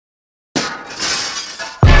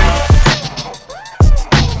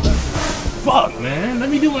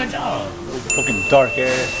my job. Fucking dark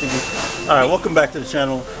ass. All right, welcome back to the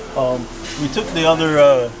channel. We took the other,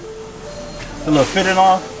 the little fitting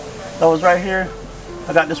off that was right here.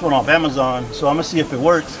 I got this one off Amazon, so I'm gonna see if it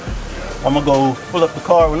works. I'm gonna go fill up the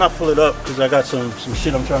car. Well, not fill it up because I got some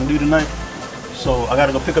shit I'm trying to do tonight. So I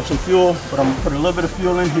gotta go pick up some fuel, but I'm gonna put a little bit of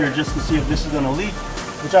fuel in here just to see if this is gonna leak,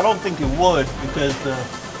 which I don't think it would because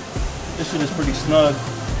this shit is pretty snug.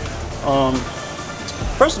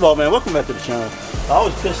 First of all, man, welcome back to the channel. I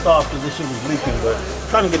was pissed off because this shit was leaking, but I'm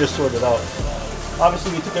trying to get it sorted out.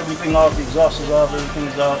 Obviously, we took everything off, the exhaust is off,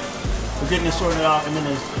 everything's out. We're getting it sorted out, and then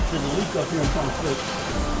there's a leak up here I'm trying to fix.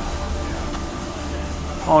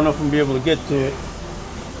 I don't know if I'm gonna be able to get to it.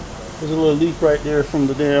 There's a little leak right there from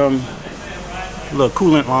the damn little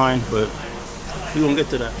coolant line, but we gonna get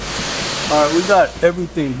to that. All right, we got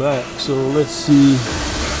everything back, so let's see.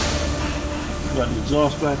 We got the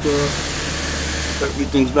exhaust back up.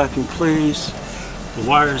 Everything's back in place. The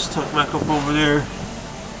wire is tucked back up over there.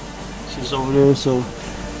 It's over there, so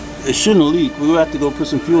it shouldn't leak. We will have to go put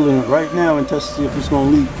some fuel in it right now and test to see if it's gonna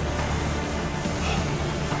leak.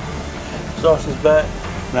 Exhaust is back.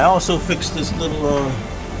 And I also fixed this little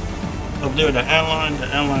up there, the air line. The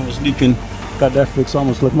air line was leaking. Got that fixed.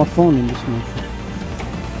 Almost left my phone in this motherfucker.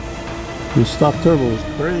 The stock turbo is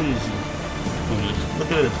crazy.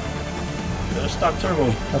 Look at this. The stock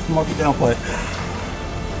turbo. That's the market down pipe.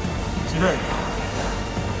 See that?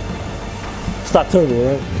 Stock turbo,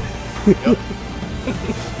 right? Yep.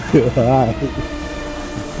 Alright.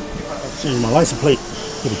 Change my license plate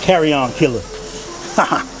to the carry-on killer.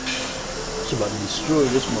 Haha. It's about to destroy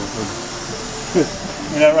this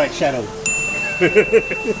motherfucker. Ain't that right, Shadow?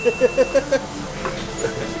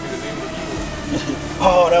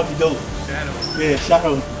 Oh, that would be dope. Shadow. Yeah,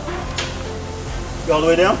 Shadow. You all the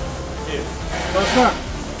way down? Yeah. No, it's not.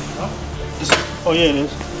 Huh? Oh, yeah, it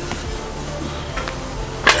is.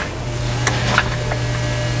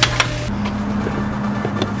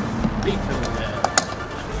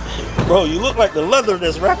 Bro, you look like the leather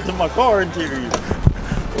that's wrapped in my car interior.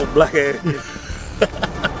 Little black ass.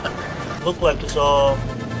 Look like it's all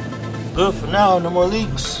good for now. No more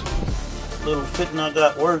leaks. Little fitting I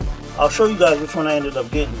got work. I'll show you guys which one I ended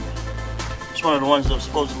up getting. It's one of the ones that was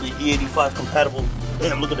supposedly E85 compatible.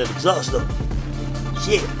 Damn, look at that exhaust though.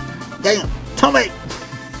 Shit. Damn. Tommy.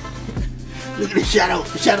 Look at the shadow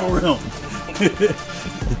realm.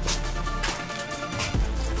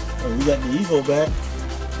 Oh, we got the Evo back.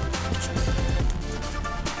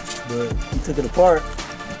 But he took it apart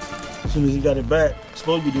as soon as he got it back.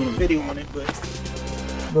 Supposed to be doing a video on it, but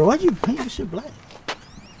bro, why'd you paint this shit black?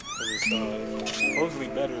 It's supposedly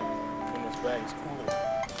better when it's black. It's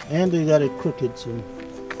cooler. And they got it crooked, so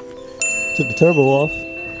took the turbo off.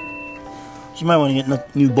 So you might want to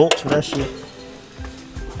get new bolts for that shit.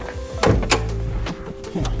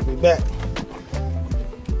 We're back.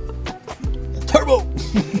 The turbo.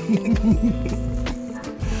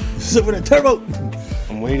 What's up with the turbo?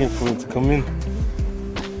 I'm waiting for it to come in.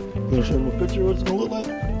 You want to show them a picture of what it's gonna look like?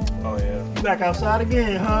 Oh yeah. Back outside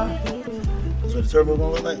again, huh? That's what the turbo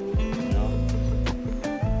gonna look like?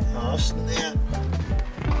 Yeah. Oh snap.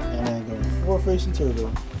 And then go forward-facing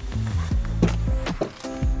turbo.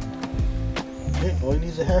 Okay, all he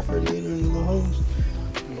needs is a half radiator and a little hose.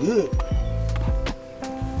 Good.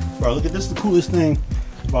 Bro, look at this, the coolest thing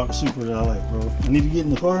about the Supra that I like, bro. I need to get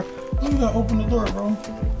in the car. You gotta open the door, bro.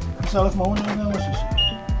 So I left my window down. What's this shit?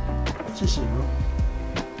 What's this shit, bro?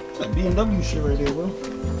 It's like BMW shit right there, bro.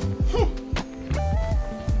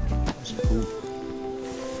 That shit cool.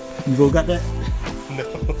 You both got that? No.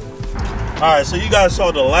 Alright, so you guys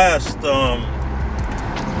saw the last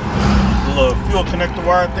little fuel connector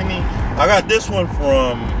wire thingy. I got this one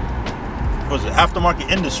from, what was it, Aftermarket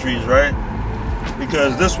Industries, right?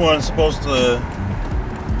 Because this one's supposed to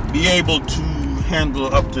be able to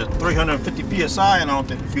handle up to 350 psi, and I don't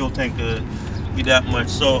think the fuel tank could be that much.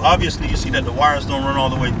 So obviously you see that the wires don't run all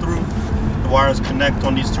the way through. The wires connect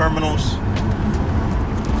on these terminals.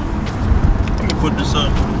 Let me put this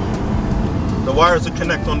up. The wires that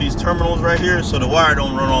connect on these terminals right here, so the wire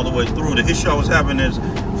don't run all the way through. The issue I was having is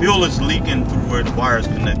fuel is leaking through where the wires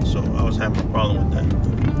connect, so I was having a problem with that.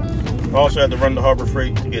 I also had to run the Harbor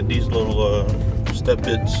Freight to get these little step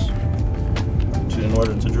bits in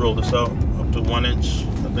order to drill this out. To 1 inch,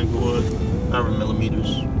 I think it was, not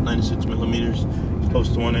millimeters, 96 millimeters, close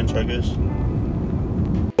to 1 inch, I guess.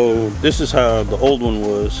 So this is how the old one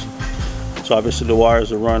was. So obviously the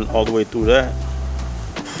wires will run all the way through that,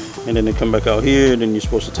 and then they come back out here. Then you're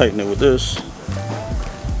supposed to tighten it with this,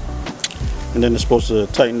 and then it's supposed to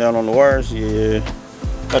tighten down on the wires. Yeah,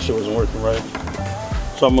 that shit wasn't working right.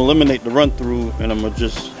 So I'm gonna eliminate the run through, and I'm gonna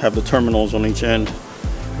just have the terminals on each end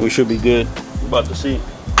we should be good. We're about to see.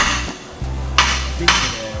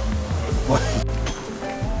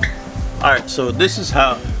 Alright, so this is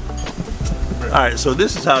how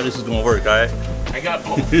this is gonna work, alright? I got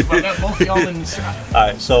both y'all in the shot.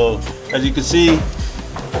 Alright, so as you can see,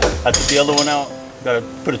 I took the other one out. Gotta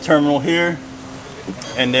put a terminal here,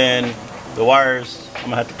 and then the wires, I'm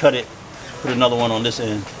gonna have to cut it, put another one on this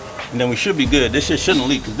end, and then we should be good. This shit shouldn't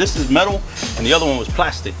leak, because this is metal, and the other one was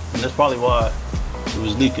plastic, and that's probably why it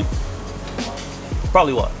was leaking.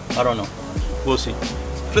 Probably why, I don't know. We'll see.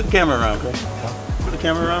 Flip the camera around, okay? Flip the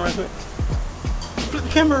camera around right quick. Flip the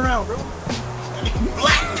camera around, bro.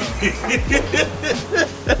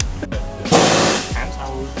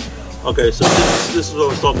 Okay, so this is what I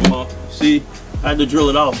was talking about. See, I had to drill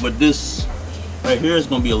it out, but this right here is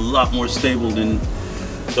gonna be a lot more stable than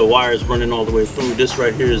the wires running all the way through. This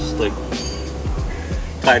right here is like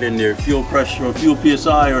tied in there. Fuel pressure or fuel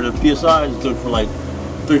PSI, or the PSI is good for like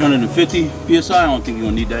 350 PSI. I don't think you're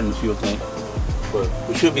gonna need that in the fuel tank, but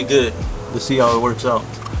we should be good. Let's see how it works out.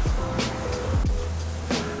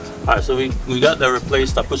 All right, so we got that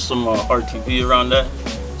replaced. I put some RTV around that,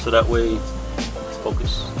 so that way,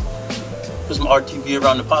 focus. Put some RTV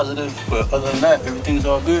around the positive, but other than that, everything's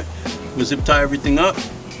all good. We'll zip tie everything up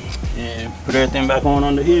and put everything back on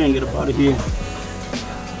under here and get up out of here.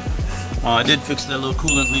 I did fix that little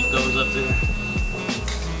coolant leak that was up there,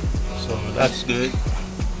 so that's good.